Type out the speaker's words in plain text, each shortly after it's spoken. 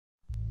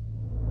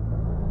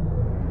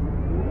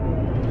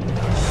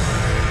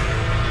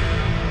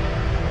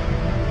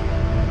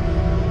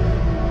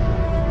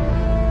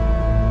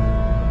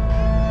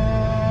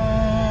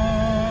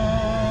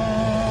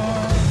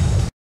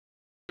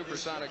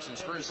Supersonics and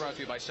Spurs brought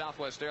to you by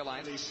Southwest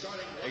Airlines.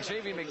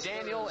 Xavier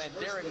McDaniel and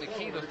Derek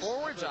McKee, the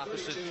forwards,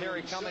 opposite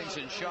Terry Cummings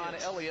and Sean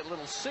Elliott.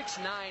 Little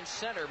 6'9"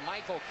 center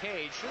Michael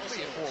Cage should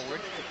be a forward.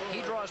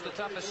 He draws the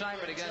tough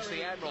assignment against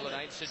the Admiral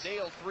tonight.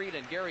 Sedale Threed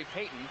and Gary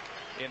Payton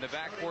in the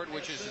backcourt,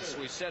 which is, as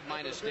we said,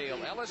 minus Dale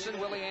Ellison,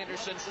 Willie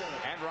Anderson,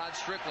 and Rod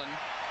Strickland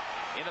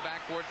in the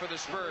backcourt for the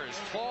Spurs.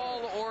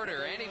 Tall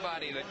order,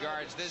 anybody that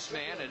guards this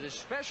man, and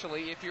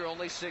especially if you're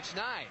only 6'9".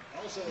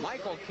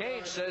 Michael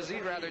Cage says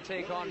he'd rather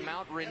take on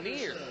Mount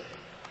Rainier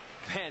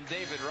than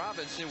David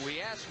Robinson.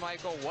 We asked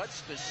Michael what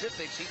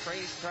specifics he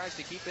tries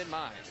to keep in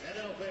mind.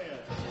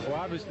 Well,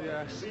 obviously,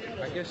 I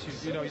guess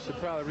you should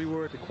probably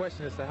reword the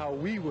question as to how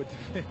we would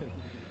defend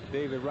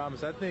David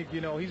Robinson. I think,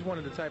 he's one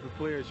of the type of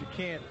players you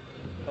can't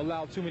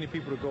allow too many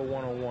people to go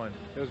one-on-one.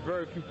 There's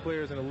very few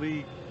players in the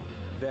league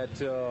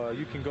that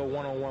you can go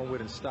one-on-one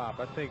with and stop.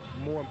 I think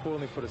more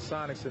importantly for the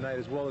Sonics tonight,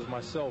 as well as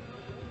myself,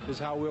 is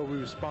how well we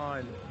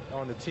respond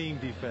on the team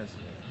defense.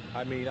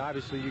 I mean,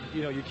 obviously,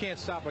 you can't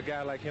stop a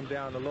guy like him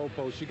down the low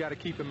post. You got to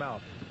keep him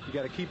out. You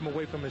got to keep him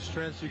away from his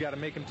strengths. You got to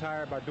make him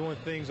tired by doing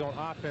things on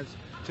offense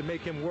to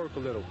make him work a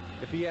little.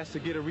 If he has to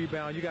get a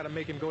rebound, you got to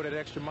make him go that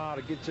extra mile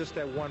to get just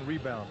that one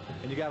rebound.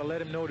 And you got to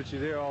let him know that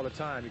you're there all the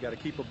time. You got to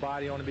keep a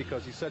body on him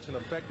because he's such an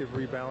effective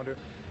rebounder.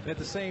 And at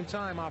the same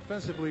time,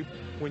 offensively,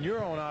 when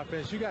you're on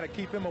offense, you got to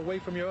keep him away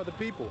from your other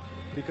people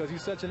because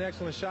he's such an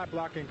excellent shot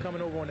blocker and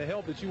coming over on the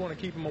help that you want to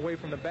keep him away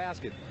from the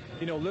basket.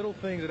 Little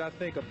things that I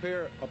think a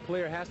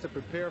player has to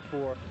prepare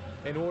for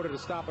in order to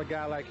stop a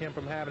guy like him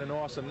from having an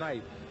awesome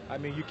night. I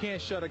mean, you can't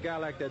shut a guy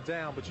like that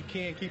down, but you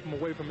can keep him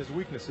away from his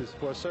weaknesses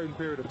for a certain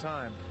period of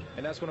time.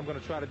 And that's what I'm going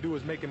to try to do,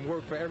 is make him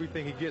work for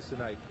everything he gets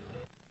tonight.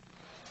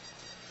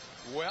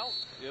 Well,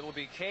 it'll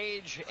be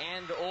Cage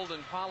and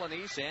Olden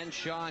Polynice and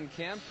Sean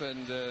Kemp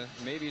and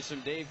maybe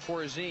some Dave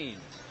Corzine,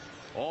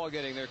 all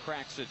getting their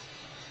cracks at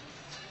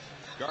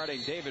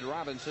guarding David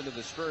Robinson of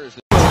the Spurs.